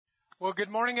Well,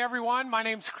 good morning, everyone. My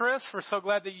name's Chris. We're so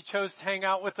glad that you chose to hang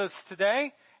out with us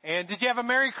today. And did you have a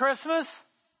Merry Christmas?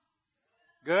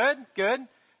 Good, good.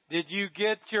 Did you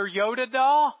get your Yoda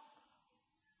doll?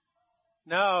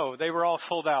 No, they were all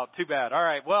sold out. Too bad. All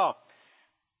right, well.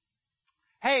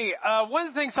 Hey, one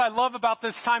of the things I love about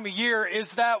this time of year is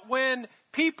that when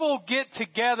people get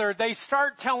together, they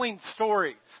start telling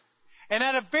stories. And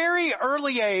at a very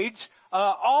early age,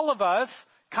 all of us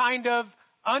kind of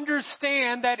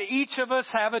understand that each of us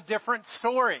have a different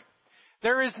story.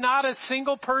 There is not a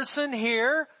single person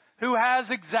here who has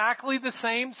exactly the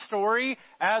same story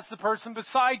as the person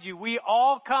beside you. We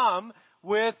all come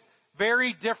with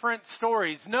very different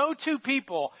stories. No two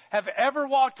people have ever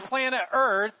walked planet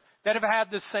Earth that have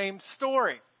had the same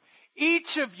story.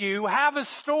 Each of you have a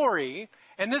story,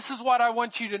 and this is what I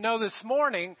want you to know this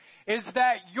morning, is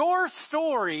that your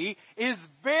story is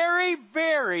very,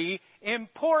 very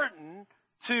important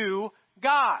to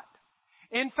God.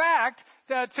 In fact,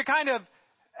 to kind of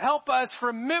help us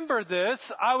remember this,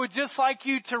 I would just like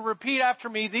you to repeat after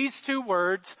me these two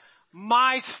words,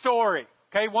 my story.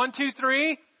 Okay, 1, 2,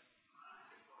 3.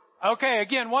 Okay,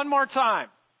 again, one more time.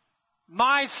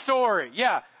 My story.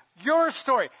 Yeah, your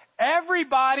story.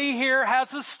 Everybody here has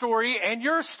a story, and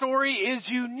your story is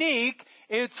unique.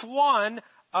 It's one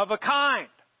of a kind.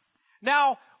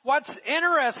 Now, what's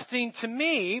interesting to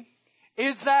me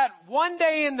is that one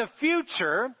day in the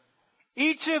future,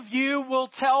 each of you will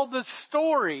tell the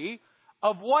story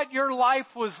of what your life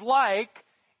was like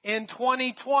in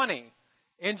 2020.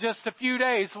 In just a few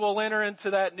days, we'll enter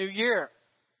into that new year.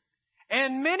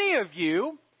 And many of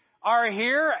you are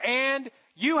here and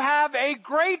you have a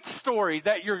great story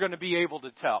that you're going to be able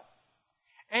to tell.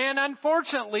 And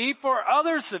unfortunately, for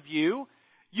others of you,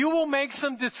 you will make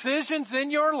some decisions in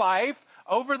your life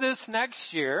over this next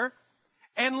year.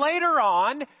 And later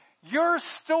on, your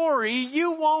story,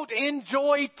 you won't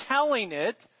enjoy telling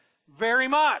it very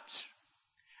much.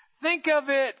 Think of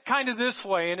it kind of this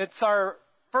way, and it's our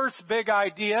first big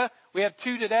idea. We have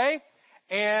 2 today,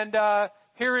 and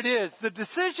here it is. The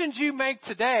decisions you make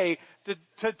today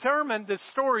determine the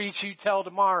stories you tell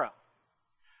tomorrow.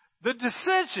 The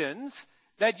decisions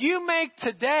that you make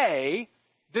today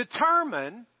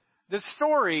determine the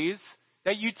stories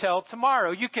that you tell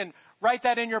tomorrow. You can write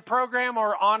that in your program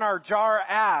or on our JAR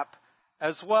app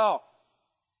as well.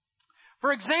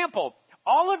 For example,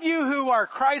 all of you who are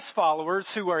Christ followers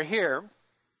who are here,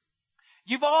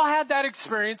 you've all had that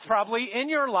experience probably in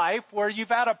your life where you've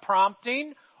had a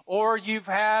prompting or you've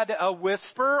had a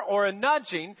whisper or a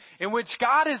nudging in which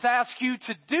God has asked you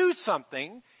to do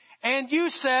something and you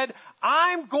said,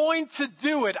 I'm going to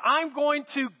do it. I'm going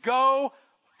to go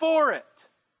for it.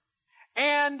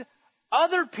 And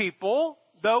other people,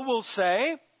 though, will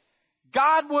say,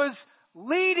 God was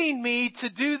leading me to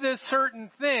do this certain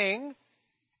thing,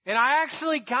 and I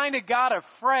actually kind of got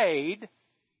afraid,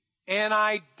 and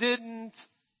I didn't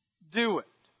do it.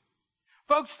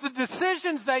 Folks, the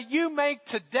decisions that you make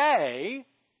today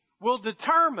will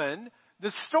determine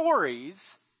the stories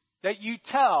that you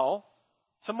tell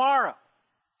tomorrow.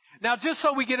 Now, just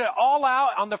so we get it all out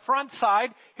on the front side,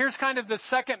 here's kind of the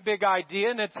second big idea,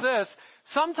 and it's this.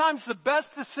 Sometimes the best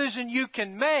decision you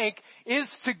can make is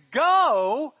to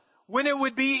go when it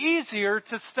would be easier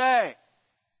to stay.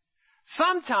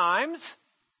 Sometimes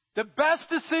the best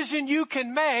decision you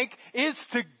can make is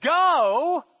to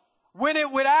go when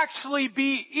it would actually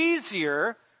be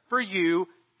easier for you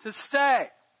to stay.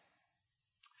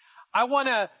 I want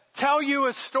to tell you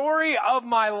a story of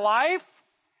my life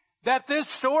that this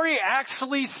story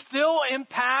actually still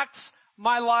impacts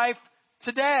my life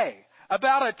today.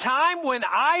 About a time when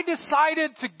I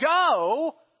decided to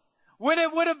go when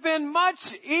it would have been much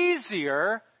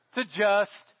easier to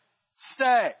just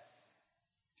stay.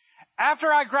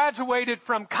 After I graduated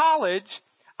from college,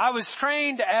 I was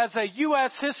trained as a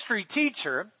U.S. history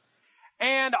teacher,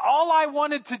 and all I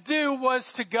wanted to do was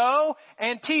to go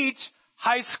and teach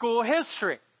high school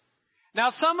history.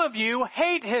 Now, some of you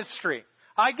hate history.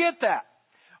 I get that.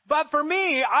 But for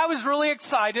me, I was really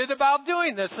excited about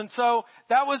doing this, and so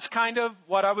that was kind of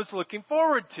what I was looking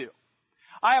forward to.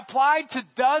 I applied to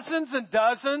dozens and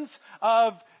dozens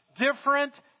of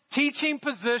different teaching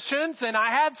positions, and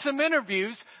I had some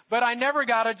interviews, but I never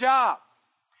got a job.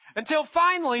 Until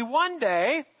finally, one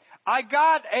day, I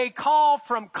got a call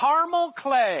from Carmel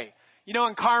Clay. You know,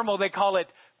 in Carmel, they call it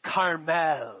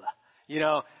Carmel. You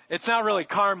know, it's not really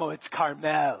Carmel, it's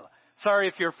Carmel. Sorry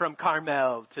if you're from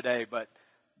Carmel today, but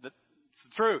it's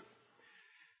the truth.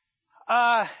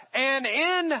 And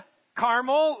in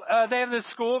Carmel, they have this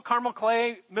school, Carmel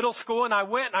Clay Middle School, and I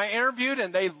went and I interviewed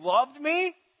and they loved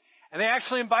me. And they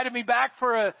actually invited me back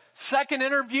for a second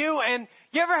interview. And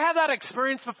you ever had that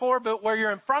experience before, but where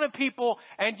you're in front of people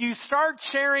and you start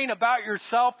sharing about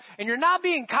yourself and you're not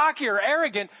being cocky or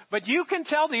arrogant, but you can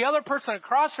tell the other person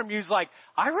across from you is like,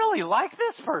 I really like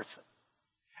this person.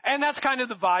 And that's kind of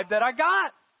the vibe that I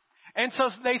got. And so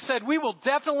they said, we will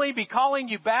definitely be calling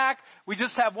you back. We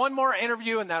just have one more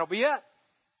interview and that'll be it.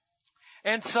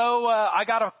 And so I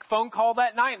got a phone call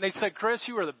that night and they said, Chris,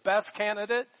 you were the best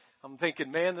candidate. I'm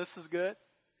thinking, man, this is good.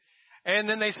 And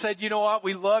then they said, you know what?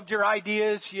 We loved your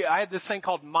ideas. I had this thing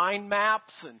called mind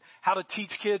maps and how to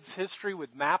teach kids history with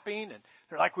mapping. And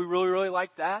they're like, we really, really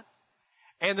like that.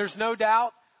 And there's no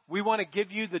doubt we want to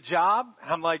give you the job.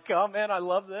 And I'm like, oh man, I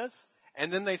love this.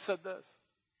 And then they said this,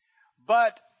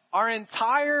 but our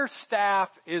entire staff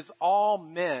is all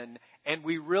men and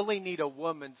we really need a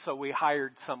woman. So we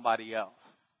hired somebody else.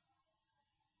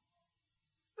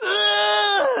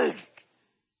 Ugh!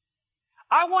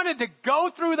 I wanted to go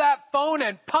through that phone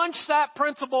and punch that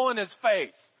principal in his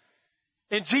face.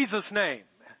 In Jesus' name.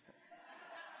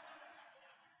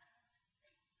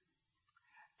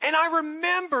 And I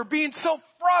remember being so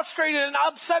frustrated and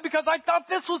upset because I thought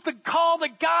this was the call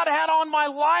that God had on my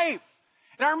life.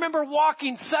 And I remember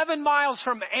walking 7 miles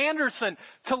from Anderson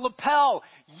to Lapel,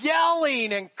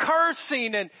 yelling and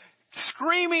cursing and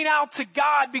screaming out to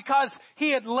God because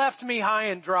He had left me high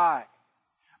and dry.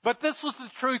 But this was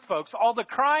the truth, folks. All the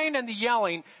crying and the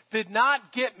yelling did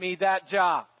not get me that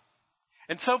job.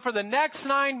 And so for the next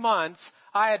 9 months,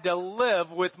 I had to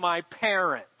live with my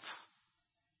parents.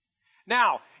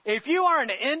 Now, if you are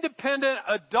an independent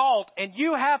adult and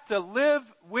you have to live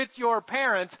with your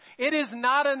parents, it is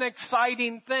not an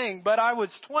exciting thing. But I was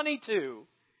 22,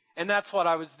 and that's what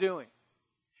I was doing.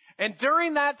 And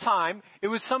during that time, it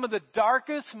was some of the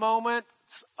darkest moments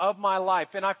of my life.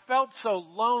 And I felt so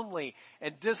lonely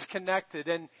and disconnected.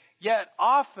 And yet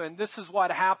often this is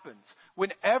what happens.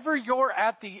 Whenever you're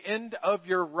at the end of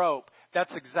your rope,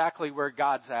 that's exactly where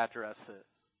God's address is.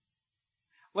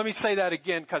 Let me say that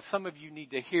again because some of you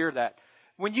need to hear that.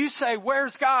 When you say,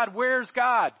 where's God? Where's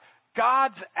God?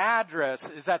 God's address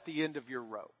is at the end of your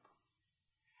rope.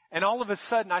 And all of a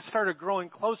sudden I started growing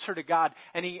closer to God.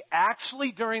 And He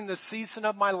actually, during the season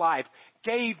of my life,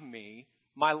 gave me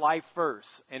my life verse,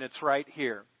 and it's right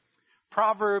here.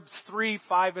 Proverbs 3,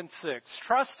 5, and 6.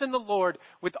 Trust in the Lord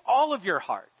with all of your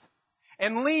heart,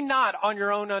 and lean not on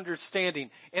your own understanding.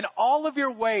 In all of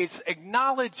your ways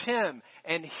acknowledge Him,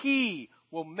 and He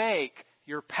will make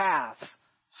your path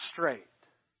straight.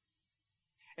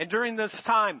 And during this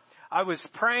time, I was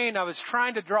praying, I was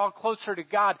trying to draw closer to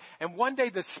God, and one day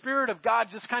the Spirit of God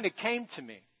just kind of came to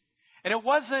me. And it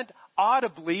wasn't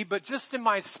audibly, but just in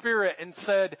my spirit, and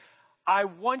said, I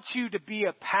want you to be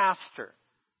a pastor.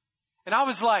 And I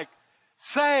was like,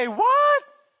 say what?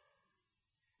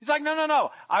 He's like, no.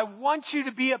 I want you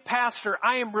to be a pastor.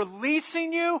 I am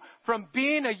releasing you from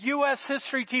being a U.S.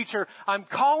 history teacher. I'm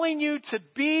calling you to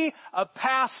be a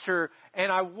pastor,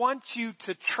 and I want you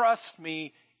to trust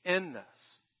me in this.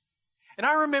 And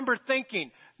I remember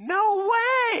thinking, no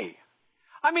way.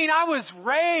 I mean, I was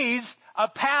raised a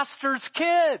pastor's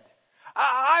kid.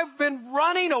 I've been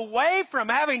running away from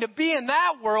having to be in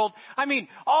that world. I mean,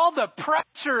 all the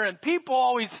pressure and people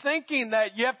always thinking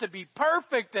that you have to be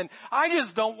perfect, and I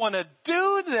just don't want to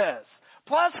do this.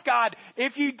 Plus, God,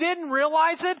 if you didn't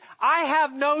realize it, I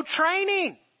have no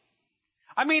training.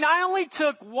 I mean, I only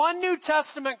took one New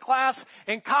Testament class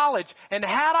in college, and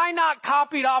had I not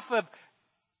copied off of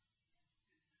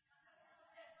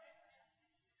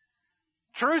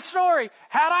true story.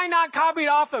 Had I not copied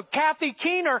off of Kathy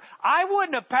Keener, I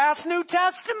wouldn't have passed New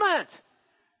Testament.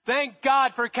 Thank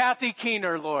God for Kathy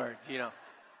Keener, Lord,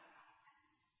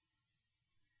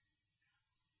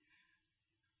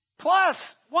 Plus,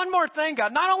 one more thing,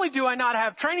 God. Not only do I not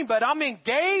have training, but I'm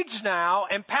engaged now,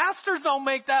 and pastors don't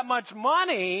make that much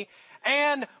money.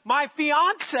 And my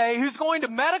fiance, who's going to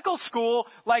medical school,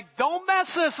 don't mess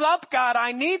this up, God.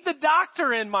 I need the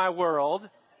doctor in my world.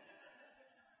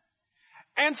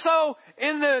 And so,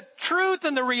 in the truth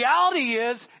and the reality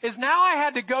is now I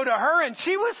had to go to her, and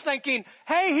she was thinking,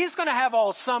 hey, he's going to have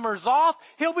all summers off.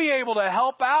 He'll be able to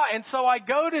help out. And so I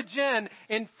go to Jen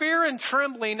in fear and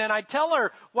trembling, and I tell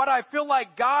her what I feel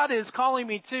like God is calling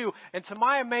me to. And to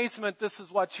my amazement, this is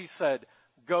what she said.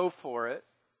 Go for it.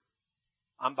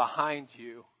 I'm behind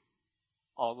you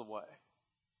all the way.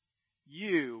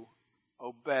 You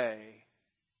obey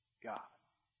God.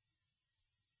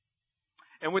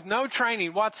 And with no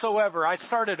training whatsoever, I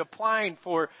started applying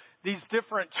for these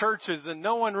different churches, and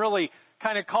no one really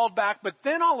kind of called back. But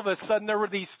then all of a sudden, there were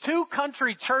these 2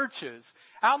 country churches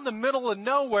out in the middle of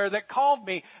nowhere that called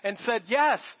me and said,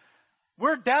 yes,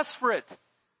 We're desperate.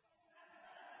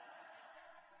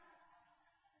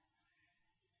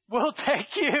 We'll take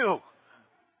you.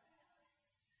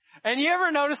 And you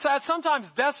ever notice that? Sometimes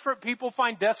desperate people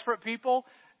find desperate people.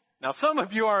 Now, some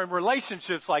of you are in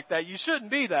relationships like that. You shouldn't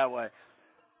be that way.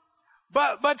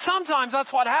 But sometimes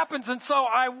that's what happens. And so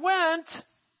I went,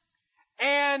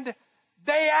 and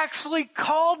they actually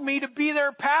called me to be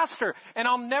their pastor. And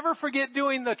I'll never forget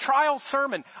doing the trial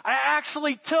sermon. I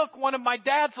actually took one of my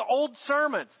dad's old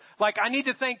sermons. Like, I need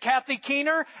to thank Kathy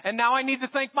Keener, and now I need to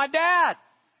thank my dad.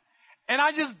 And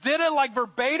I just did it like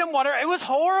verbatim, whatever. It was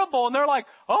horrible. And they're like,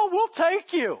 oh, we'll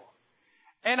take you.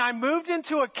 And I moved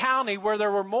into a county where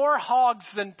there were more hogs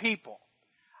than people.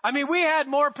 I mean, we had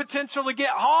more potential to get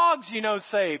hogs,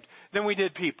 saved than we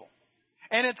did people.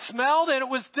 And it smelled and it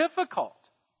was difficult.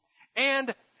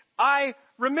 And I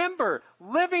remember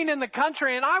living in the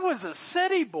country, and I was a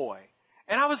city boy.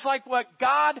 And I was like, what,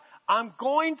 God, I'm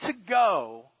going to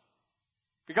go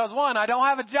because, one, I don't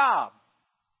have a job.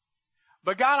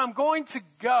 But God, I'm going to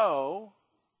go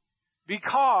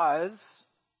because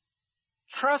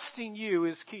trusting you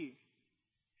is key.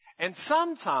 And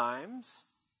sometimes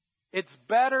it's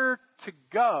better to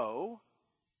go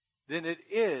than it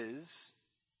is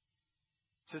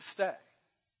to stay.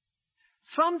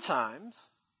 Sometimes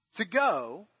to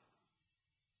go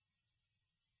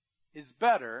is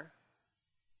better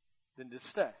than to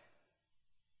stay.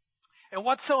 And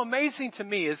what's so amazing to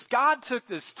me is God took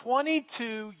this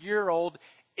 22-year-old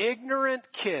ignorant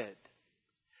kid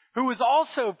who was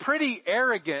also pretty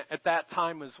arrogant at that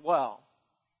time as well.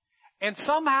 And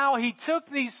somehow he took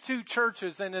these two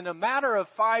churches, and in a matter of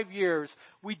 5 years,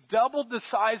 we doubled the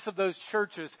size of those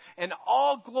churches. And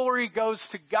all glory goes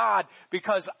to God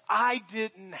because I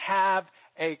didn't have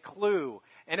a clue.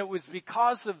 And it was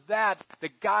because of that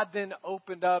God then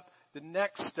opened up the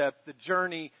next step, the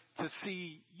journey to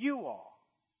see you all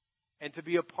and to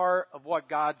be a part of what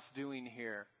God's doing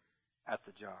here at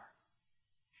the Jar.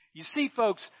 You see,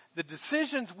 folks, the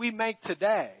decisions we make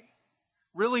today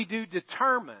really do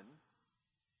determine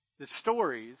the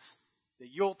stories that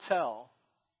you'll tell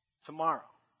tomorrow.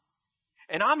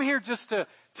 And I'm here just to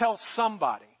tell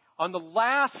somebody on the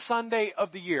last Sunday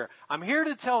of the year, I'm here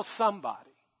to tell somebody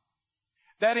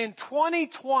that in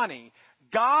 2020,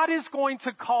 God is going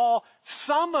to call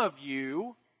some of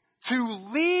you to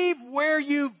leave where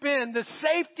you've been, the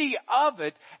safety of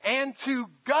it, and to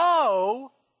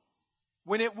go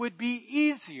when it would be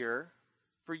easier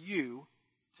for you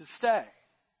to stay.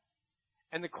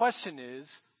 And the question is,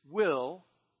 will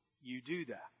you do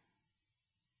that?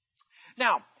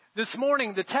 Now, this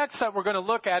morning, the text that we're going to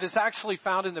look at is actually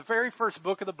found in the very first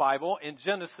book of the Bible, in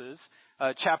Genesis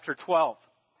chapter 12.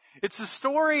 It's the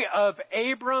story of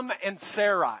Abram and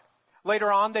Sarai.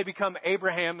 Later on, they become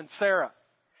Abraham and Sarah.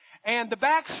 And the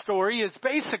backstory is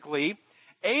basically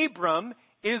Abram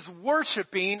is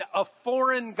worshiping a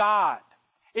foreign god.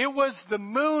 It was the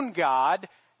moon god,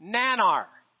 Nannar.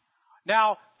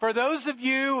 Now, for those of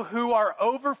you who are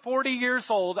over 40 years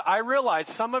old, I realize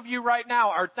some of you right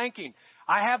now are thinking,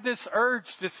 I have this urge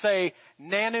to say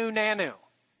Nanu Nanu.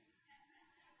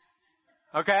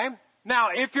 Okay? Now,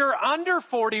 if you're under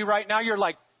 40 right now, you're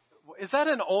like, is that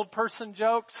an old person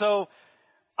joke? So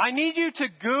I need you to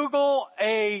Google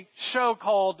a show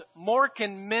called Mork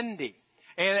and Mindy.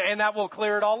 And that will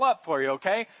clear it all up for you,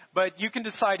 okay? But you can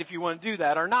decide if you want to do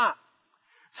that or not.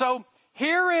 So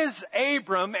here is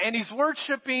Abram, and he's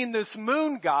worshiping this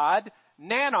moon god,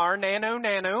 Nannar, Nanu,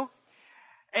 Nanu.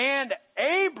 And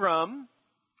Abram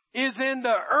is in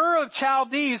the Ur of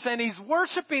Chaldees, and he's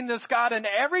worshiping this god, and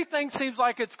everything seems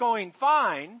like it's going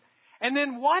fine. And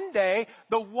then one day,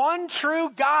 the one true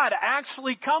God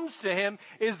actually comes to him,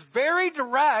 is very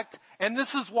direct, and this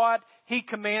is what he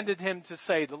commanded him to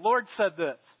say. The Lord said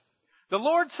this. The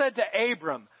Lord said to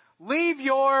Abram, leave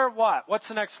your what? What's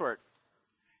the next word?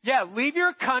 Yeah, leave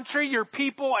your country, your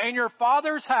people, and your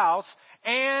father's house,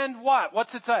 and what?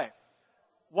 What's it say?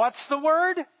 What's the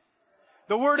word?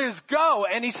 The word is go.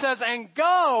 And he says, and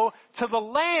go to the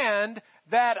land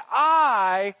that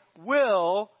I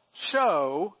will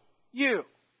show you.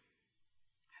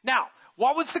 Now,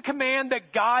 what was the command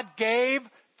that God gave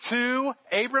to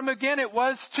Abram again? It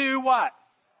was to what?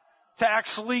 To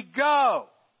actually go.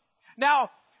 Now,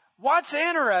 what's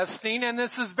interesting, and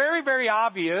this is very, very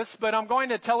obvious, but I'm going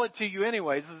to tell it to you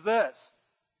anyways, is this.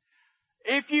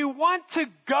 If you want to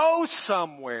go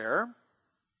somewhere,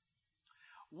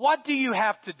 what do you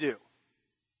have to do?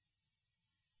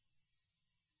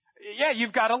 Yeah,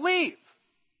 you've got to leave.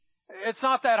 It's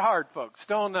not that hard, folks.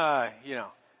 Don't,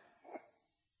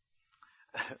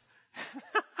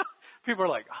 People are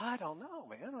like, I don't know,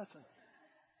 man. Listen.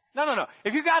 No, no, no.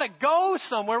 If you got to go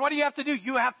somewhere, what do you have to do?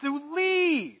 You have to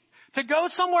leave. To go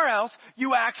somewhere else,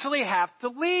 you actually have to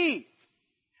leave.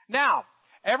 Now,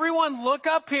 everyone look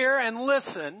up here and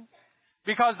listen,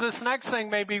 because this next thing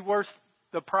may be worth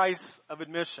the price of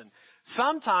admission.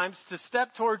 Sometimes to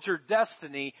step towards your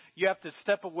destiny, you have to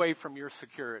step away from your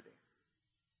security.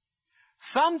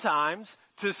 Sometimes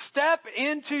to step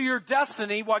into your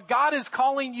destiny, what God is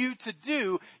calling you to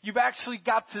do, you've actually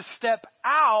got to step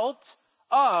out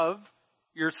of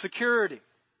your security.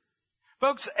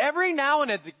 Folks, every now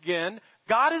and again,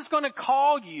 God is going to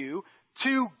call you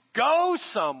to go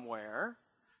somewhere,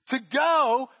 to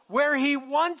go where He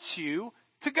wants you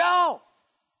to go.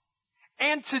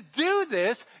 And to do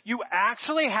this, you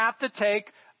actually have to take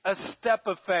a step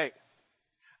of faith.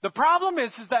 The problem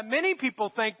is that many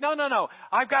people think, no,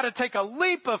 I've got to take a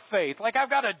leap of faith, like I've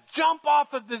got to jump off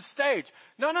of this stage.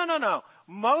 No.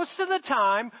 Most of the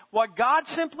time, what God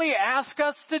simply asks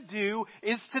us to do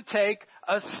is to take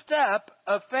a step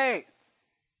of faith.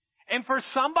 And for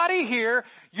somebody here,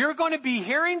 you're going to be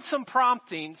hearing some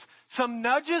promptings, some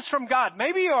nudges from God.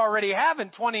 Maybe you already have in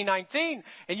 2019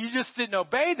 and you just didn't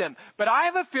obey them. But I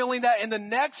have a feeling that in the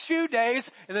next few days,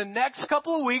 in the next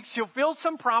couple of weeks, you'll feel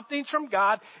some promptings from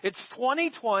God. It's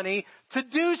 2020 to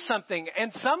do something.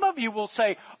 And some of you will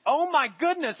say, oh my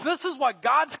goodness, this is what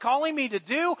God's calling me to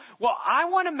do. Well, I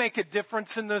want to make a difference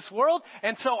in this world,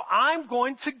 and so I'm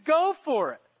going to go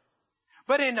for it.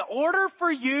 But in order for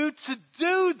you to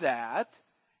do that,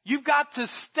 you've got to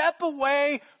step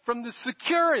away from the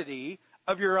security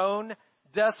of your own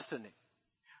destiny.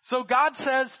 So God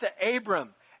says to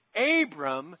Abram,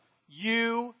 Abram,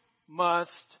 you must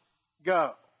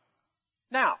go.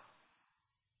 Now,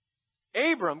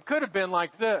 Abram could have been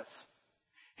like this.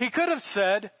 He could have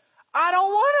said, I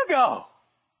don't want to go.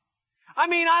 I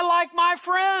mean, I like my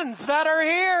friends that are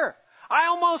here. I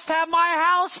almost have my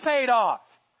house paid off.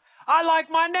 I like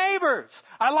my neighbors.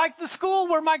 I like the school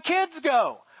where my kids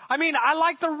go. I mean, I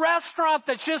like the restaurant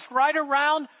that's just right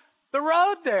around the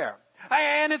road there.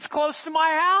 And it's close to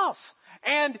my house.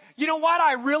 And you know what?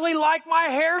 I really like my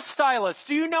hairstylist.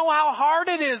 Do you know how hard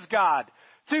it is, God,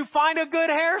 to find a good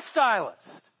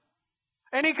hairstylist?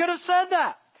 And he could have said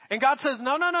that. And God says,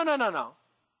 no.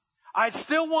 I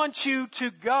still want you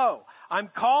to go. I'm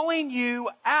calling you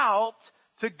out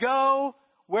to go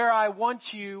where I want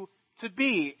you to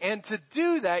be. And to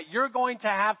do that, you're going to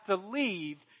have to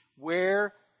leave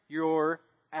where you're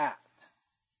at.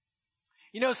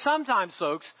 You know, sometimes,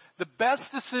 folks, the best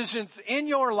decisions in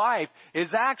your life is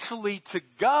actually to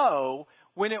go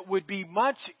when it would be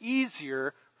much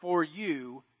easier for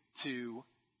you to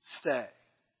stay.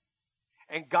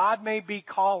 And God may be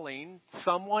calling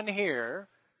someone here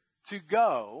to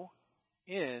go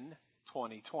in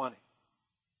 2020.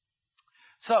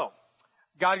 So,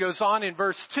 God goes on in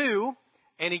verse 2,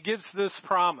 and He gives this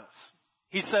promise.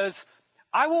 He says,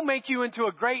 I will make you into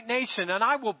a great nation, and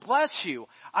I will bless you.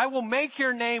 I will make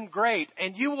your name great,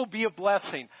 and you will be a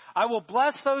blessing. I will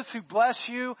bless those who bless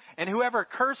you, and whoever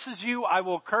curses you, I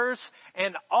will curse,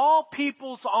 and all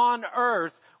peoples on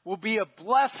earth will be a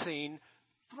blessing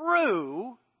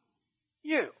through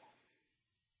you.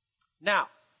 Now,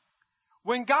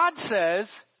 when God says,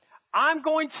 I'm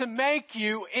going to make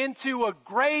you into a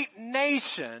great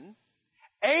nation,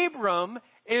 Abram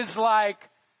is like,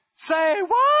 say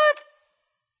what?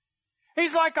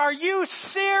 He's like, are you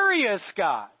serious,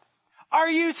 God? Are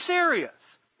you serious?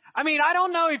 I mean, I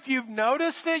don't know if you've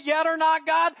noticed it yet or not,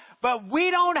 God, but we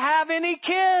don't have any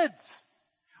kids.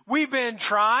 We've been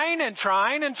trying,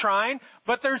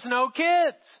 but there's no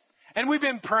kids. And we've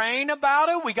been praying about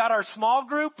it. We got our small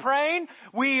group praying.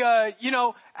 We,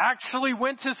 actually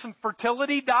went to some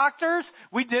fertility doctors.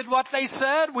 We did what they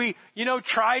said. We,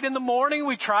 tried in the morning.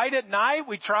 We tried at night.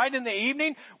 We tried in the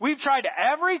evening. We've tried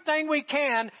everything we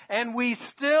can, and we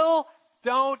still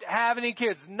don't have any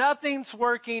kids. Nothing's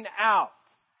working out.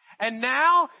 And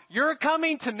now you're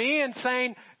coming to me and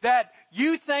saying that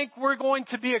you think we're going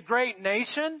to be a great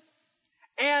nation?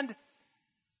 And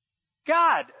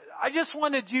God, I just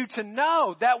wanted you to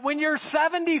know that when you're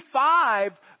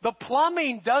 75, the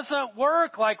plumbing doesn't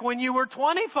work like when you were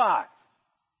 25.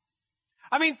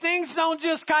 I mean, things don't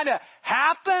just kind of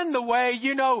happen the way,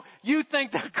 you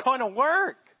think they're going to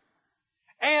work.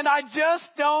 And I just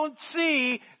don't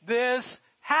see this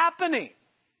happening.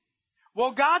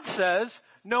 Well, God says,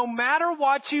 no matter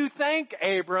what you think,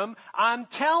 Abram, I'm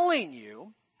telling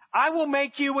you, I will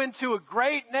make you into a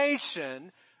great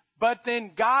nation. But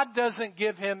then God doesn't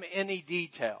give him any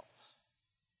details.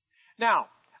 Now,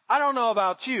 I don't know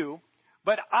about you,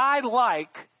 but I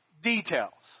like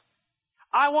details.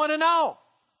 I want to know.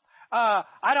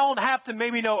 I don't have to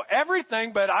maybe know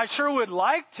everything, but I sure would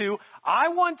like to. I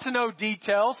want to know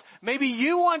details. Maybe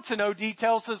you want to know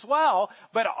details as well.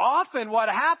 But often what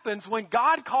happens when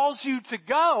God calls you to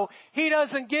go, He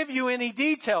doesn't give you any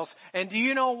details. And do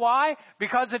you know why?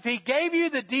 Because if He gave you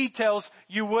the details,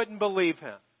 you wouldn't believe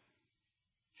Him.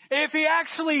 If He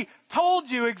actually told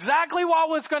you exactly what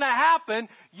was going to happen,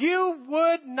 you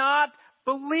would not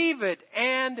believe it.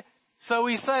 And so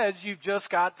He says you've just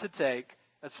got to take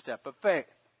a step of faith.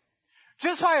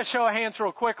 Just by a show of hands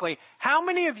real quickly, how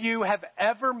many of you have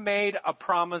ever made a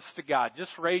promise to God? Just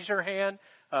raise your hand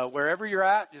wherever you're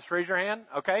at. Just raise your hand.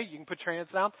 Okay, you can put your hands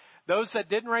down. Those that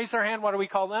didn't raise their hand, what do we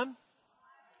call them?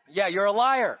 Yeah, you're a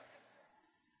liar.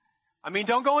 I mean,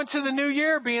 don't go into the new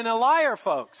year being a liar,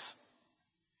 folks.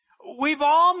 We've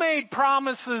all made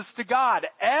promises to God.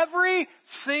 Every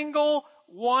single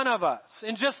one of us.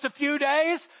 In just a few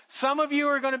days, some of you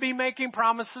are going to be making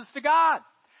promises to God.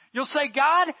 You'll say,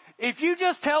 God, if you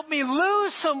just help me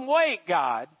lose some weight,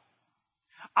 God,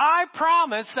 I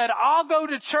promise that I'll go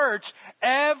to church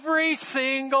every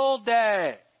single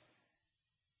day.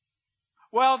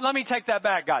 Well, let me take that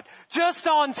back, God. Just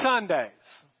on Sundays.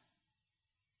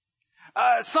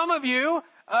 Some of you,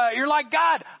 you're like,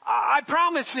 God, I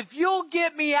promise if you'll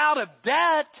get me out of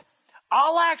debt,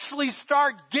 I'll actually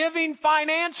start giving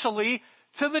financially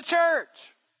to the church.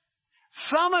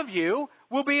 Some of you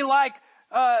will be like,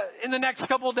 in the next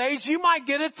couple of days, you might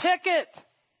get a ticket.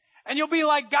 And you'll be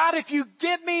like, God, if you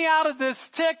get me out of this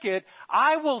ticket,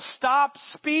 I will stop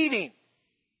speeding.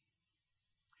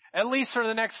 At least for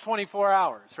the next 24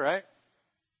 hours, right?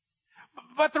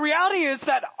 But the reality is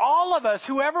that all of us,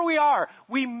 whoever we are,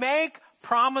 we make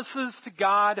promises to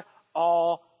God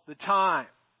all the time.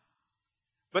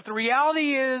 But the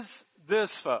reality is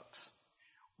this, folks.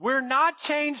 We're not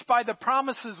changed by the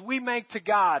promises we make to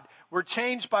God. We're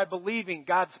changed by believing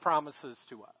God's promises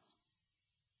to us.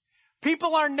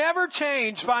 People are never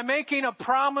changed by making a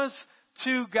promise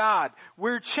to God.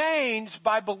 We're changed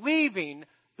by believing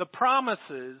the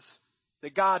promises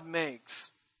that God makes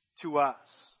to us.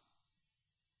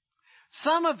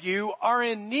 Some of you are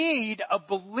in need of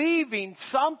believing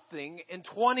something in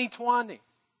 2020.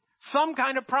 Some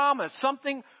kind of promise,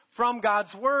 something from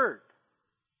God's Word.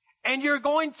 And you're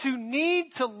going to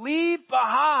need to leave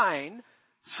behind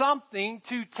something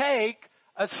to take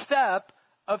a step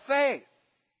of faith.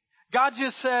 God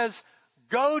just says,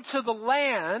 go to the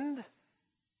land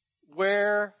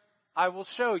where I will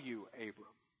show you, Abram.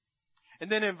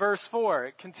 And then in verse 4,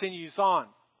 it continues on.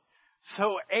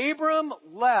 So Abram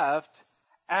left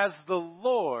as the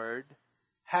Lord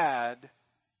had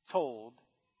told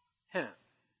him.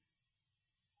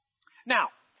 Now,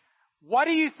 what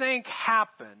do you think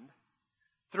happened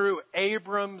through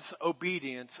Abram's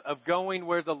obedience of going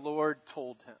where the Lord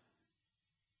told him?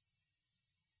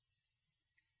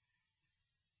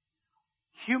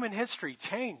 Human history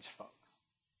changed, folks.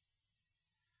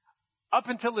 Up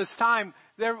until this time,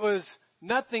 there was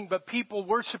nothing but people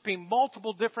worshiping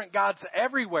multiple different gods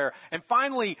everywhere. And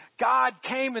finally, God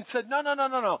came and said,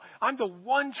 no. I'm the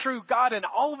one true God. And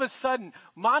all of a sudden,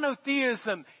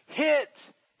 monotheism hit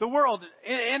the world.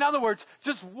 In other words,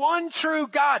 just one true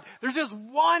God. There's just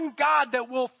one God that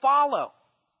we'll follow.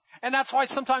 And that's why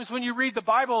sometimes when you read the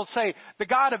Bible, it'll say the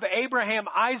God of Abraham,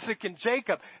 Isaac, and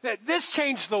Jacob. This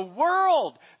changed the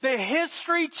world. The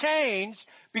history changed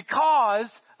because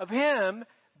of him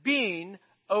being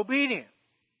obedient.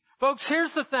 Folks,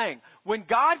 here's the thing. When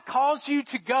God calls you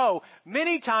to go,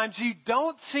 many times you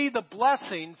don't see the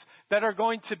blessings that are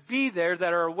going to be there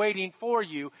that are waiting for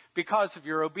you because of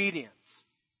your obedience.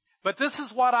 But this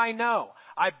is what I know.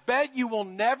 I bet you will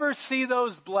never see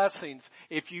those blessings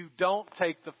if you don't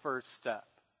take the first step.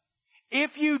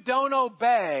 If you don't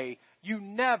obey, you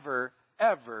never,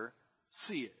 ever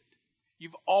see it.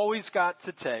 You've always got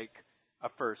to take a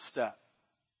first step.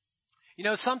 You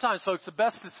know, sometimes, folks, the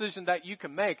best decision that you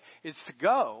can make is to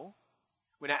go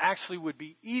when it actually would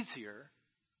be easier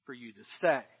for you to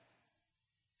stay.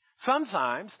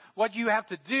 Sometimes what you have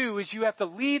to do is you have to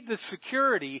leave the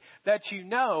security that you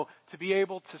know to be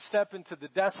able to step into the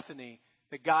destiny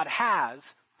that God has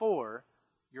for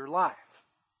your life.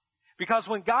 Because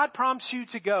when God prompts you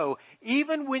to go,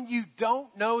 even when you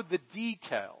don't know the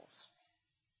details,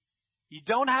 you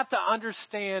don't have to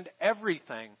understand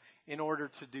everything in order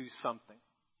to do something.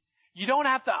 You don't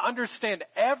have to understand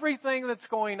everything that's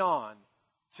going on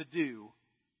to do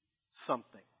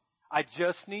something. I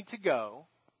just need to go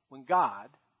when God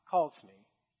calls me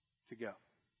to go.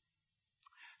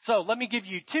 So let me give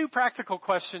you 2 practical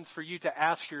questions for you to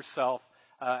ask yourself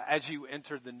as you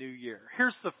enter the new year.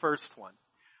 Here's the first one.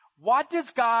 What does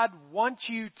God want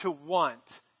you to want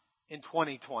in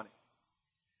 2020?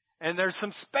 And there's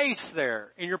some space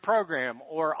there in your program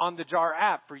or on the JAR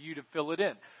app for you to fill it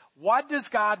in. What does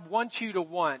God want you to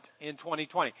want in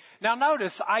 2020? Now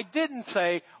notice, I didn't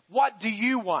say, what do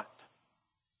you want?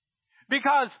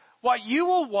 Because what you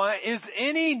will want is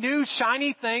any new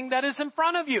shiny thing that is in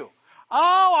front of you.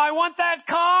 Oh, I want that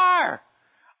car.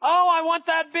 Oh, I want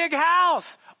that big house.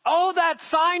 Oh, that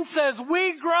sign says,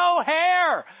 we grow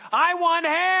hair. I want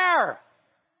hair.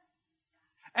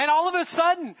 And all of a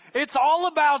sudden, it's all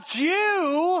about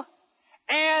you.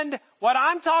 And what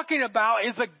I'm talking about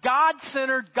is a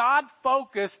God-centered,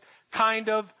 God-focused kind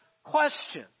of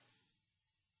question.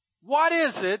 What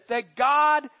is it that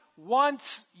God wants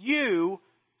you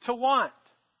to want?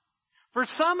 For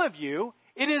some of you,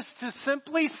 it is to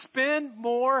simply spend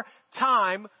more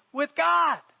time with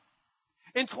God.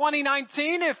 In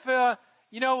 2019, if,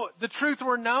 the truth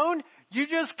were known, you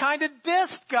just kind of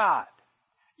dissed God.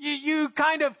 You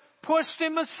kind of pushed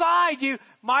Him aside. You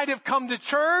might have come to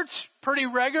church pretty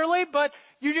regularly, but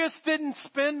you just didn't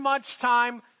spend much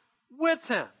time with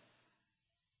Him.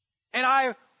 And I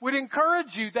would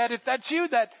encourage you that if that's you,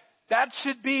 that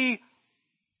should be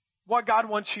what God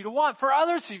wants you to want. For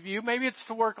others of you, maybe it's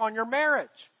to work on your marriage.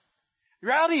 The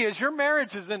reality is your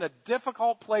marriage is in a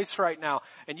difficult place right now.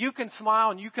 And you can smile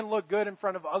and you can look good in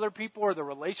front of other people or the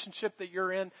relationship that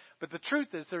you're in. But the truth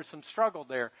is there's some struggle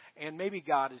there. And maybe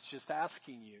God is just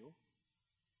asking you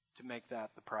to make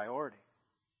that the priority.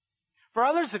 For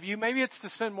others of you, maybe it's to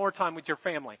spend more time with your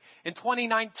family. In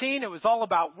 2019, it was all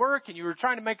about work and you were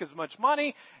trying to make as much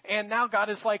money. And now God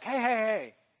is like,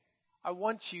 hey, I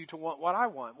want you to want what I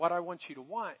want. What I want you to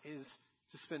want is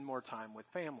to spend more time with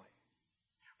family.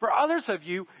 For others of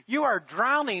you, you are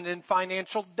drowning in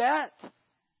financial debt.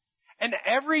 And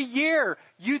every year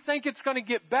you think it's going to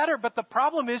get better, but the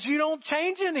problem is you don't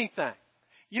change anything.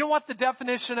 You know what the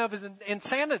definition of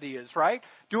insanity is, right?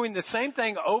 Doing the same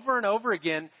thing over and over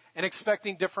again and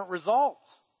expecting different results.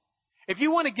 If you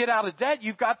want to get out of debt,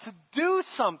 you've got to do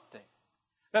something.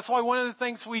 That's why one of the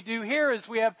things we do here is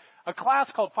we have a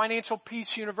class called Financial Peace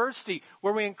University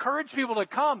where we encourage people to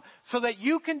come so that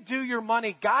you can do your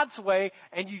money God's way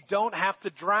and you don't have to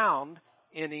drown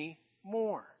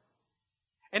anymore.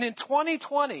 And in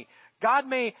 2020, God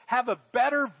may have a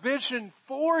better vision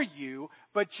for you,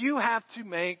 but you have to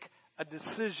make a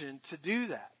decision to do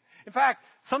that. In fact,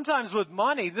 sometimes with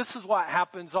money, this is what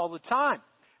happens all the time.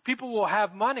 People will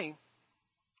have money,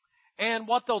 and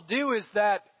what they'll do is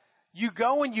that you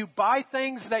go and you buy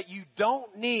things that you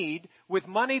don't need with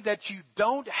money that you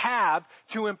don't have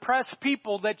to impress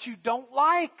people that you don't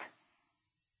like.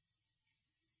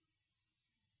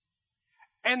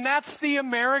 And that's the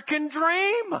American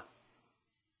dream.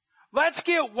 Let's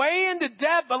get way into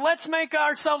debt, but let's make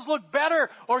ourselves look better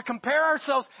or compare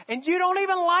ourselves. And you don't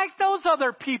even like those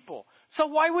other people. So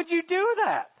why would you do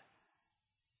that?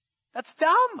 That's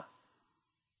dumb.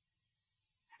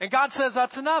 And God says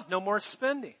that's enough. No more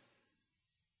spending.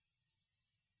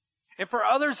 And for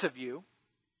others of you,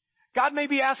 God may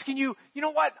be asking you, you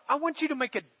know what? I want you to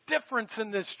make a difference in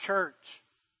this church.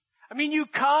 I mean, you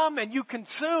come and you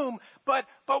consume, but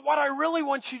what I really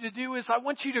want you to do is I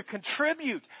want you to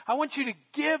contribute. I want you to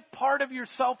give part of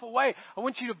yourself away. I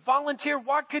want you to volunteer.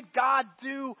 What could God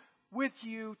do with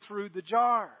you through the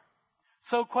jar?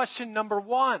 So question number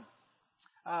one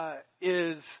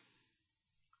is,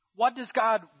 what does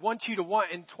God want you to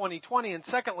want in 2020? And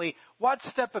secondly, what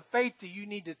step of faith do you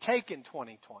need to take in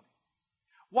 2020?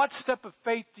 What step of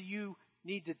faith do you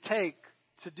need to take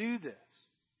to do this?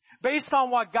 Based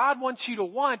on what God wants you to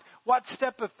want, what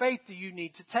step of faith do you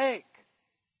need to take?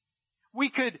 We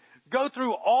could go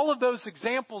through all of those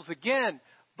examples again,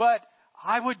 but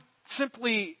I would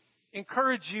simply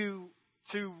encourage you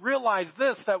to realize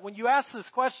this, that when you ask this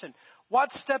question,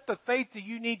 what step of faith do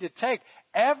you need to take?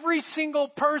 Every single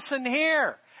person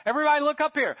here, everybody look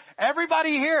up here,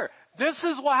 everybody here, this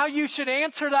is how you should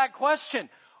answer that question.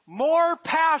 More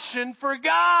passion for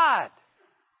God.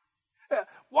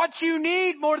 What you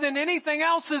need more than anything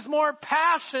else is more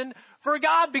passion for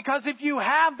God, because if you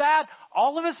have that,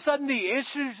 all of a sudden the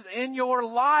issues in your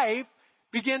life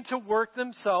begin to work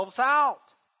themselves out.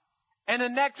 And the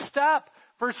next step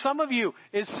for some of you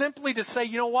is simply to say,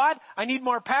 you know what? I need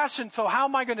more passion. So how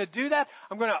am I going to do that?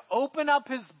 I'm going to open up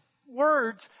His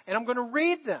words and I'm going to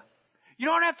read them. You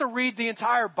don't have to read the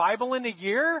entire Bible in a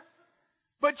year,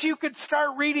 but you could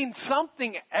start reading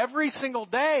something every single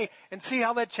day and see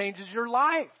how that changes your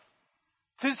life.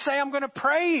 To say, I'm going to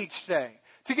pray each day.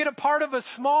 To get a part of a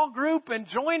small group and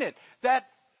join it. That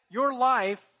your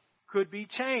life could be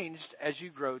changed as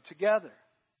you grow together.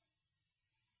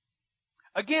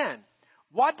 Again,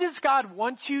 what does God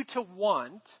want you to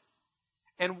want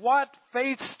And what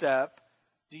faith step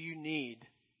do you need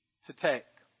to take?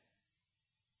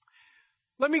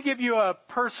 Let me give you a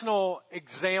personal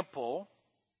example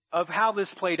of how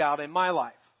this played out in my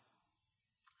life.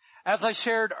 As I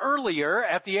shared earlier,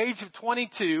 at the age of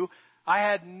 22, I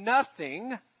had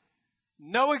nothing,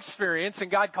 no experience, and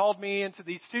God called me into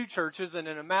these two churches, and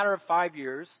in a matter of 5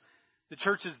 years, the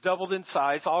churches doubled in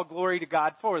size. All glory to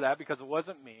God for that, because it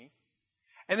wasn't me.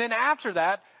 And then after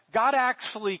that, God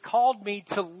actually called me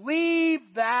to leave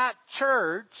that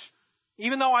church,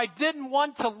 even though I didn't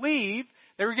want to leave.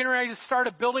 They were getting ready to start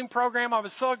a building program. I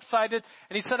was so excited.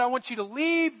 And He said, I want you to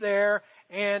leave there,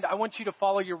 and I want you to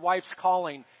follow your wife's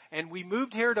calling. And we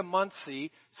moved here to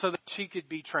Muncie so that she could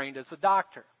be trained as a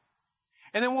doctor.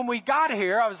 And then when we got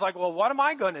here, I was like, well, what am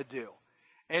I going to do?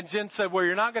 And Jen said, well,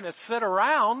 you're not going to sit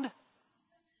around.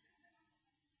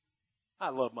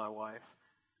 I love my wife.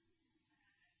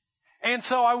 And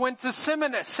so I went to the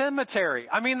seminary.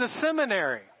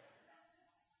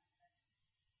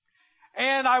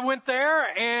 And I went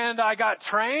there and I got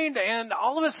trained, and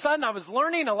all of a sudden I was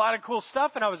learning a lot of cool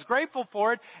stuff, and I was grateful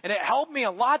for it, and it helped me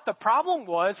a lot. The problem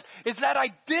is that I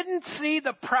didn't see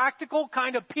the practical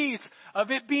kind of piece of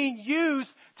it being used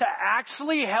to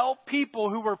actually help people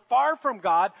who were far from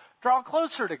God draw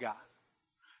closer to God.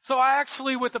 So I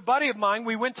actually, with a buddy of mine,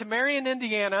 we went to Marion,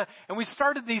 Indiana, and we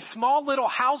started these small little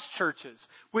house churches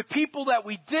with people that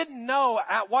we didn't know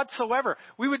at whatsoever.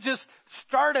 We would just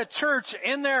start a church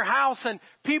in their house, and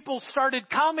people started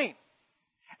coming.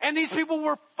 And these people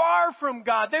were far from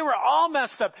God. They were all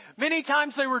messed up. Many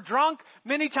times they were drunk.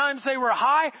 Many times they were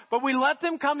high. But we let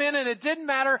them come in, and it didn't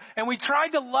matter. And we tried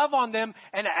to love on them.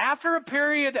 And after a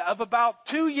period of about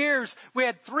 2 years, we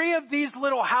had 3 of these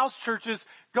little house churches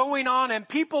going on, and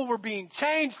people were being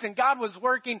changed, and God was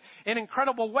working in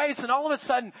incredible ways. And all of a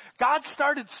sudden, God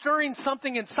started stirring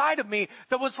something inside of me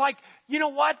that was like, you know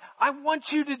what? I want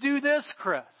you to do this,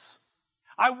 Chris.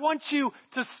 I want you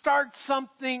to start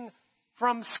something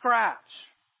from scratch.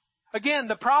 Again,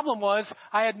 the problem was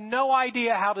I had no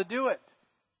idea how to do it.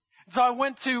 So I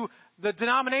went to the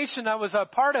denomination I was a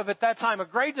part of at that time, a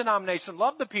great denomination,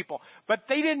 loved the people, but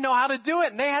they didn't know how to do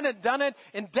it, and they hadn't done it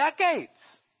in decades.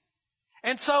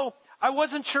 And so I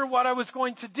wasn't sure what I was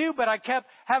going to do, but I kept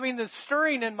having this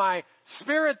stirring in my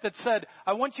spirit that said,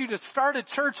 I want you to start a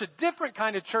church, a different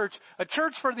kind of church, a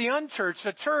church for the unchurched,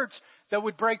 a church that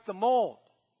would break the mold.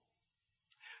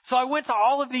 So I went to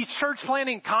all of these church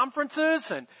planting conferences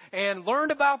and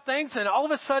learned about things, and all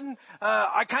of a sudden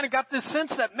I kind of got this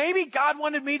sense that maybe God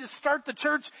wanted me to start the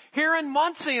church here in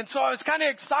Muncie. And so I was kind of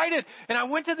excited, and I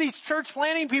went to these church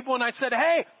planting people and I said,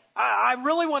 hey, I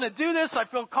really want to do this. I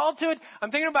feel called to it. I'm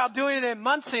thinking about doing it in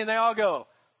Muncie. And they all go,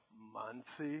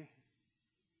 Muncie?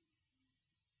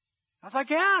 I was like,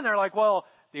 yeah. And they're like, well,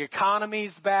 the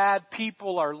economy's bad.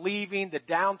 People are leaving. The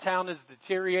downtown is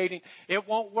deteriorating. It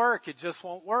won't work. It just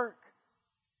won't work.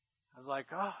 I was like,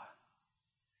 oh.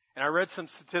 And I read some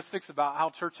statistics about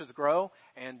how churches grow,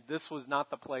 and this was not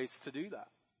the place to do that.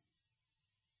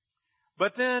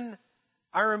 But then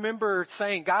I remember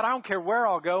saying, God, I don't care where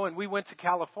I'll go. And we went to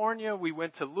California. We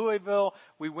went to Louisville.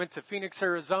 We went to Phoenix,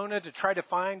 Arizona to try to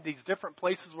find these different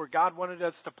places where God wanted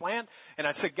us to plant. And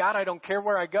I said, God, I don't care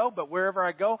where I go, but wherever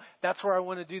I go, that's where I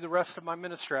want to do the rest of my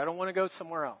ministry. I don't want to go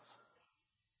somewhere else.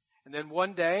 And then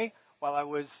one day, while I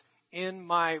was in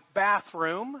my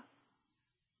bathroom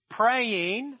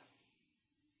praying,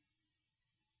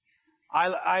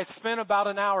 I spent about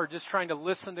an hour just trying to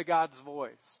listen to God's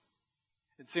voice.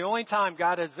 It's the only time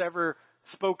God has ever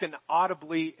spoken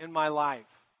audibly in my life.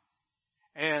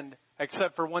 And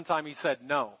except for one time He said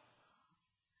no.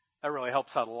 That really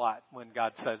helps out a lot when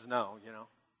God says no, you know.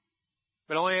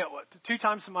 But only 2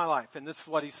 times in my life. And this is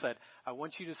what He said. I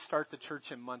want you to start the church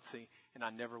in Muncie, and I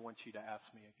never want you to ask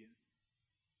me again.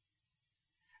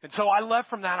 And so I left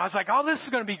from that. I was like, oh, this is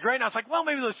going to be great. And I was like, well,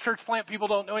 maybe those church plant people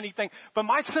don't know anything. But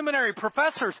my seminary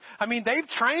professors, I mean, they've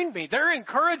trained me. They're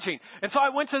encouraging. And so I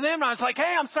went to them and I was like,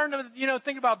 hey, I'm starting to,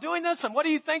 think about doing this. And what do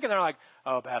you think? And they're like,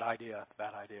 oh, bad idea.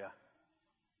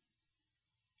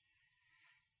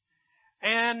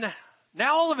 And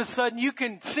now all of a sudden you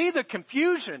can see the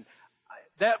confusion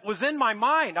that was in my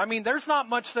mind. I mean, there's not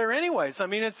much there anyways. I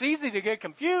mean, it's easy to get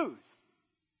confused.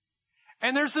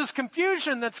 And there's this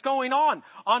confusion that's going on.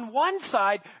 On one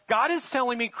side, God is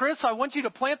telling me, Chris, I want you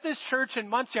to plant this church in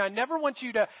Muncie. I never want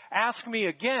you to ask me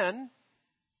again.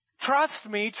 Trust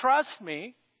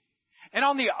me. And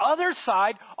on the other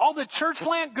side, all the church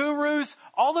plant gurus,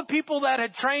 all the people that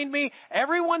had trained me,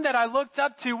 everyone that I looked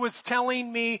up to was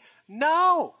telling me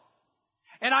no.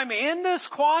 And I'm in this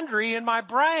quandary in my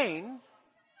brain.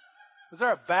 Was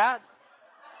there a bat?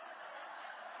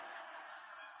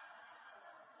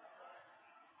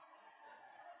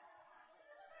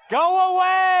 Go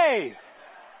away!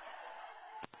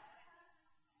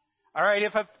 All right,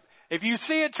 if you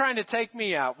see it trying to take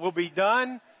me out, we'll be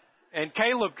done, and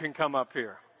Caleb can come up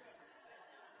here.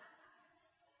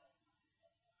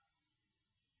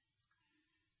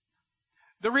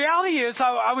 The reality is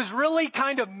I was really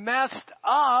kind of messed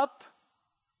up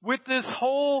with this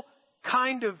whole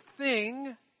kind of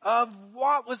thing of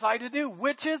what was I to do?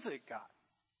 Which is it, God?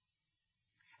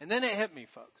 And then it hit me,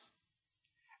 folks.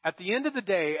 At the end of the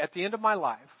day, at the end of my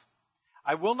life,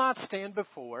 I will not stand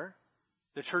before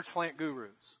the church plant gurus.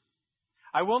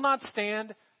 I will not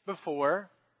stand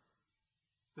before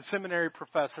the seminary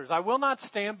professors. I will not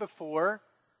stand before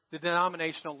the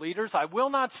denominational leaders. I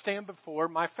will not stand before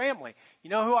my family.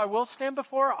 You know who I will stand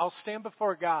before? I'll stand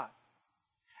before God.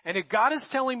 And if God is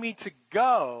telling me to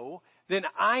go, then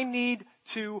I need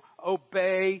to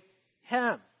obey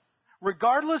Him,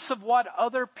 regardless of what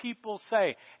other people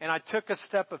say. And I took a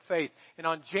step of faith. And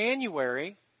on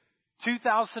January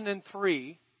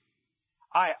 2003,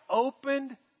 I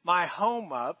opened my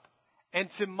home up, and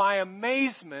to my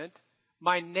amazement,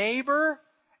 my neighbor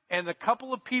and the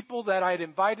couple of people that I had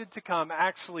invited to come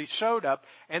actually showed up,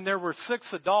 and there were 6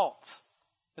 adults.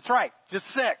 That's right, just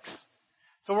 6.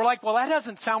 So we're like, well, that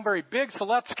doesn't sound very big, so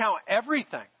let's count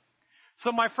everything.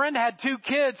 So my friend had 2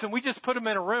 kids, and we just put them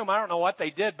in a room. I don't know what they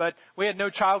did, but we had no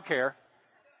child care.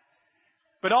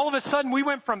 But all of a sudden, we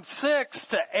went from 6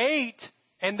 to 8,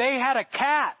 and they had a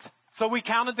cat. So we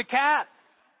counted the cat.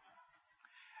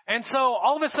 And so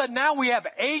all of a sudden now we have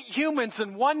 8 humans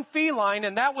and 1 feline,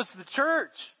 and that was the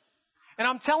church. And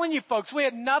I'm telling you folks, we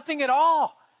had nothing at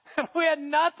all. We had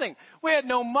nothing. We had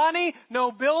no money,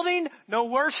 no building, no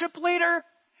worship leader.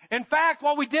 In fact,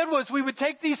 what we did was we would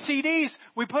take these CDs,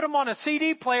 we put them on a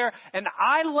CD player, and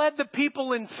I led the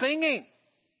people in singing.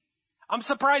 I'm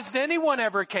surprised anyone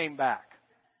ever came back.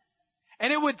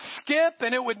 And it would skip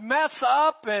and it would mess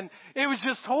up, and it was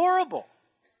just horrible.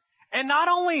 And not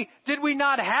only did we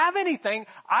not have anything,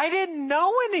 I didn't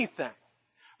know anything.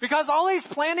 Because all these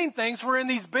planning things were in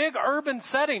these big urban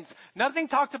settings. Nothing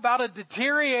talked about a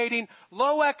deteriorating,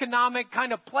 low economic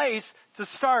kind of place to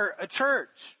start a church.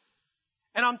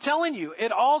 And I'm telling you,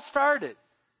 it all started.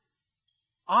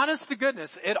 Honest to goodness,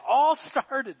 it all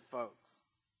started, folks,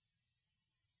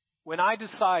 when I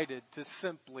decided to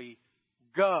simply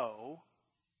go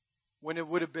when it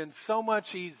would have been so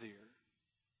much easier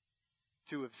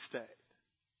to have stayed.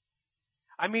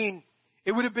 I mean,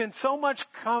 it would have been so much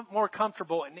more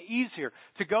comfortable and easier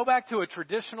to go back to a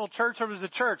traditional church. There was a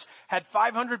church, had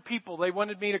 500 people. They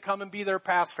wanted me to come and be their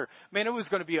pastor. Man, it was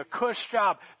going to be a cush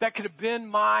job. That could have been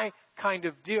my kind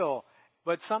of deal.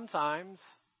 But sometimes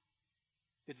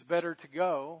it's better to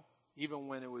go even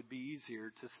when it would be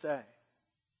easier to stay.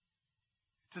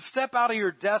 To step out of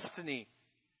your destiny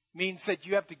means that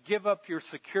you have to give up your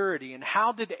security. And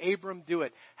how did Abram do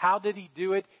it? How did he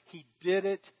do it? He did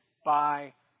it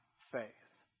by faith.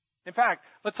 In fact,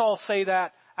 let's all say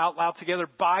that out loud together.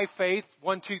 By faith.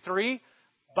 1, 2, 3.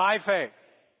 By faith.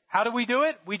 How do we do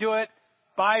it? We do it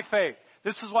by faith.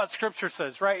 This is what Scripture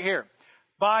says right here.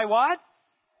 By what?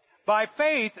 By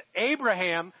faith,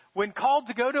 Abraham, when called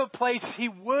to go to a place he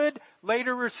would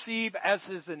later receive as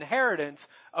his inheritance,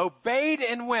 obeyed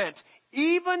and went,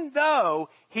 even though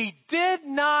he did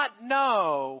not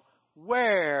know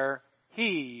where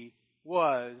he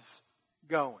was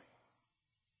going.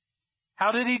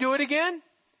 How did he do it again?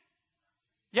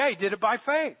 Yeah, he did it by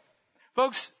faith.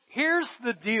 Folks, here's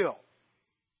the deal.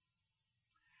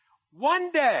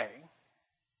 One day,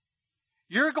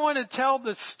 you're going to tell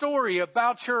the story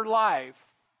about your life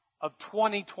of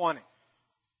 2020.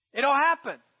 It'll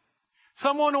happen.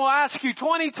 Someone will ask you,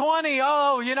 2020,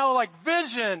 like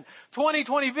vision,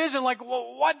 2020 vision, like,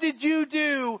 well, what did you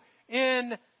do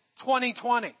in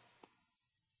 2020?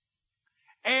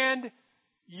 And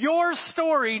your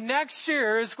story next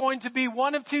year is going to be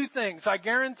one of 2 things, I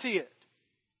guarantee it.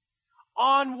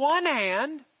 On one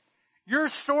hand, your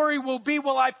story will be,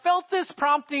 well, I felt this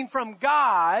prompting from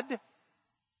God,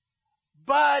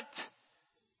 but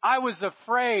I was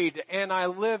afraid and I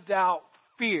lived out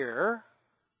fear.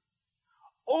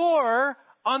 Or,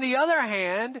 on the other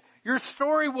hand, your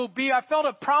story will be, I felt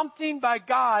a prompting by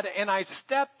God and I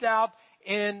stepped out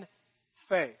in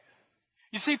faith.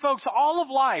 You see, folks, all of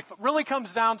life really comes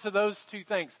down to those 2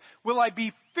 things. Will I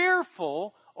be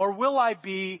fearful or will I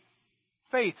be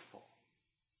faithful?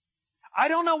 I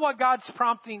don't know what God's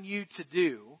prompting you to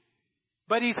do,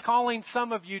 but He's calling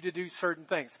some of you to do certain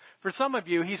things. For some of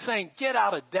you, He's saying, get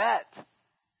out of debt.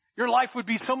 Your life would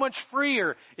be so much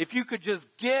freer if you could just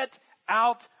get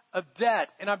out of debt.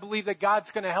 And I believe that God's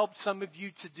going to help some of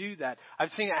you to do that.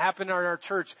 I've seen it happen in our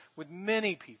church with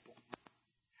many people.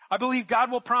 I believe God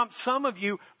will prompt some of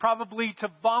you probably to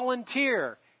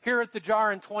volunteer here at the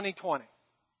Jar in 2020.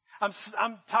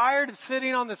 I'm tired of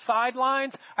sitting on the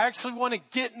sidelines. I actually want to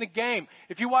get in the game.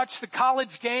 If you watched the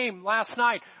college game last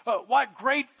night, what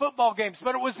great football games.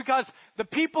 But it was because the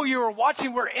people you were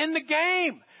watching were in the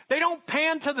game. They don't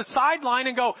pan to the sideline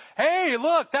and go, hey,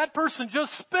 look, that person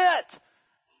just spit.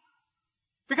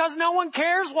 Because no one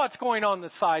cares what's going on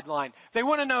the sideline. They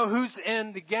want to know who's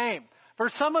in the game. For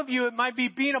some of you, it might be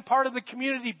being a part of the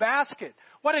community basket.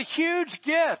 What a huge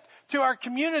gift to our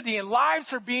community, and lives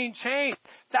are being changed.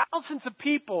 Thousands of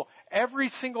people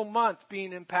every single month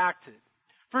being impacted.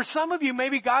 For some of you,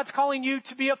 maybe God's calling you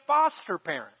to be a foster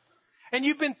parent. And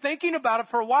you've been thinking about it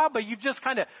for a while, but you've just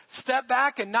kind of stepped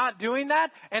back and not doing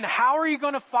that. And how are you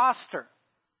going to foster?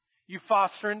 You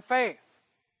foster in faith.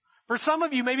 For some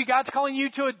of you, maybe God's calling you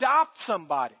to adopt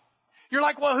somebody. You're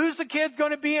like, well, who's the kid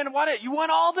going to be and what? You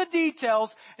want all the details.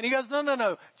 And he goes,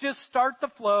 no. Just start the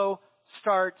flow.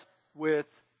 Start with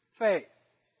faith.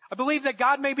 I believe that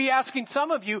God may be asking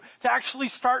some of you to actually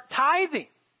start tithing.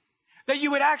 That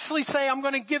you would actually say, I'm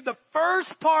going to give the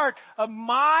first part of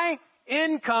my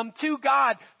income to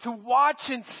God to watch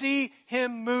and see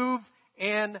Him move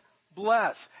and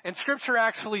bless. And Scripture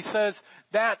actually says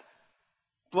that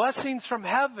blessings from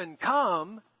heaven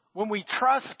come when we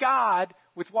trust God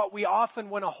with what we often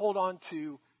want to hold on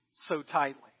to so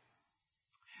tightly.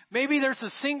 Maybe there's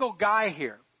a single guy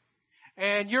here,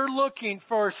 and you're looking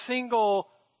for single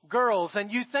girls,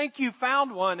 and you think you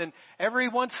found one, and every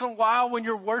once in a while when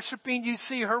you're worshiping, you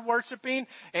see her worshiping,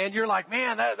 and you're like,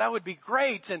 man, that would be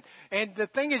great. And the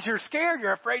thing is, you're scared.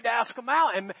 You're afraid to ask them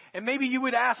out, and maybe you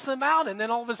would ask them out, and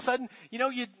then all of a sudden,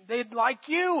 they'd like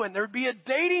you, and there'd be a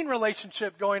dating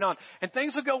relationship going on, and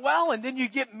things would go well, and then you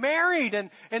get married, and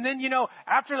then,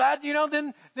 after that,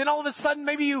 then all of a sudden,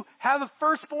 maybe you have a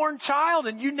firstborn child,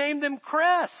 and you name them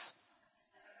Chris.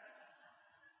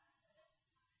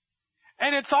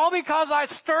 And it's all because I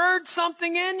stirred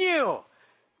something in you,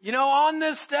 on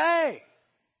this day.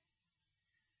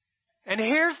 And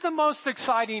here's the most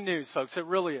exciting news, folks. It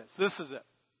really is. This is it.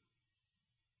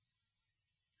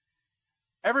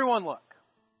 Everyone look.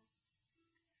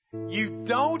 You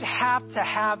don't have to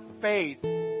have faith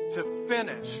to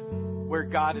finish where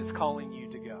God is calling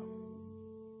you to go.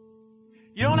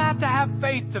 You don't have to have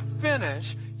faith to finish.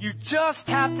 You just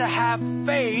have to have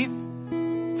faith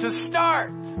to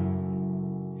start.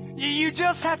 You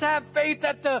just have to have faith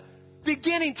at the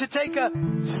beginning to take a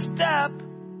step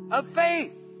of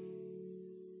faith.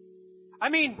 I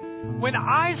mean, when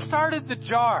I started the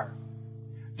Jar,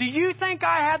 do you think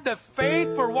I had the faith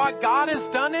for what God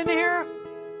has done in here?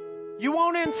 You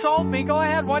won't insult me. Go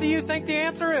ahead. What do you think the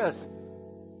answer is?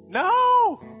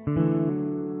 No.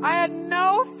 I had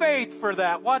no faith for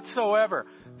that whatsoever.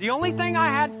 The only thing I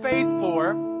had faith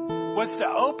for was to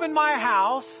open my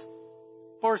house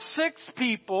for 6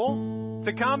 people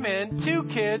to come in, 2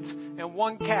 kids and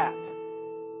 1 cat.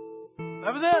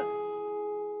 That was it.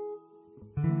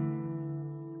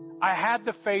 I had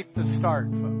the faith to start,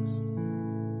 folks.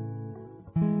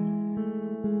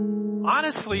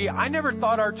 Honestly, I never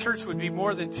thought our church would be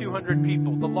more than 200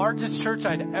 people. The largest church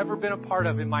I'd ever been a part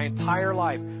of in my entire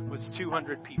life was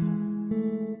 200 people.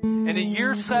 And in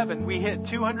year 7, we hit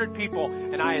 200 people,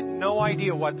 and I had no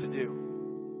idea what to do.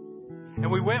 And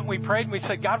we went and we prayed and we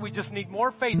said, God, we just need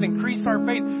more faith, increase our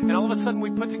faith. And all of a sudden we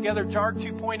put together Jar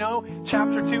 2.0,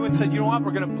 chapter 2, and said, you know what,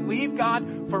 we're going to believe God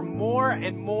for more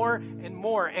and more and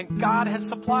more. And God has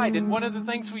supplied. And one of the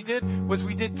things we did was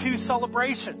we did 2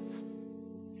 celebrations.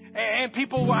 And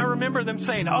people, I remember them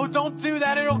saying, oh, don't do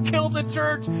that. It'll kill the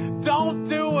church. Don't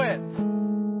do it.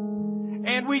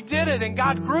 And we did it, and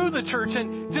God grew the church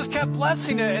and just kept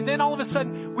blessing it. And then all of a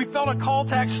sudden, we felt a call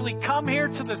to actually come here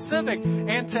to the Civic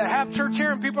and to have church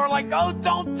here. And people are like, oh,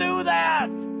 don't do that.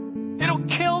 It'll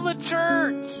kill the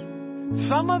church.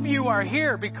 Some of you are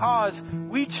here because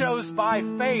we chose by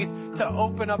faith to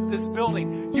open up this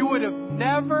building. You would have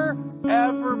never,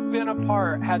 ever been a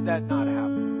part had that not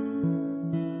happened.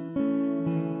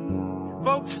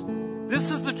 Folks, this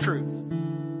is the truth.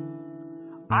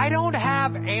 I don't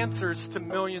have answers to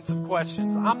millions of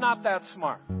questions. I'm not that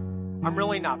smart. I'm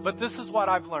really not. But this is what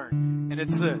I've learned. And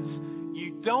it's this.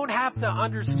 You don't have to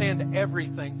understand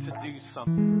everything to do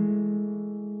something.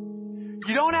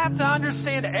 You don't have to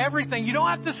understand everything. You don't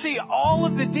have to see all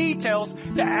of the details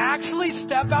to actually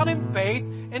step out in faith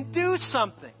and do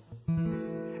something.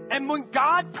 And when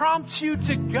God prompts you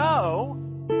to go,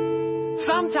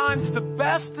 sometimes the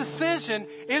best decision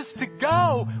is to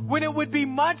go when it would be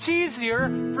much easier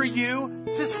for you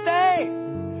to stay.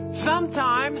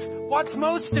 Sometimes what's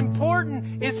most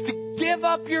important is to give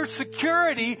up your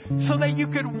security so that you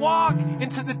could walk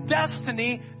into the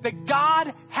destiny that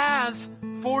God has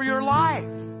for your life.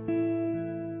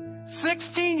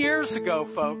 16 years ago,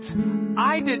 folks,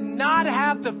 I did not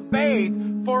have the faith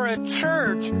for a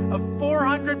church of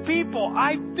 400 people.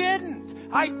 I didn't.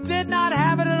 I did not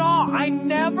have it at all. I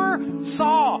never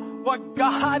saw what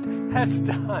God has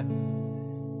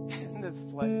done in this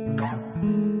place.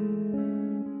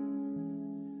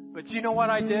 But you know what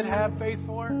I did have faith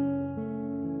for?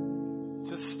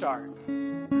 To start.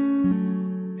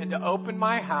 And to open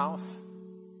my house.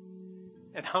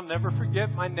 And I'll never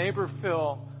forget my neighbor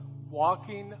Phil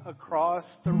walking across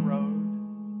the road.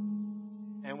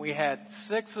 And we had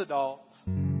 6 adults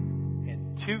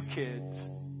and 2 kids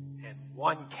and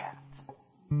 1 cat.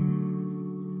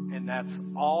 And that's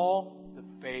all the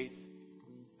faith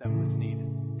that was needed.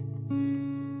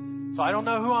 So I don't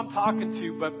know who I'm talking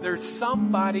to, but there's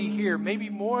somebody here, maybe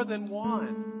more than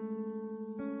one,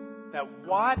 that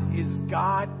what is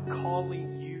God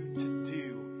calling you to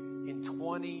do in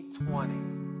 2020?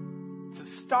 To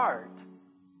start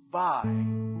by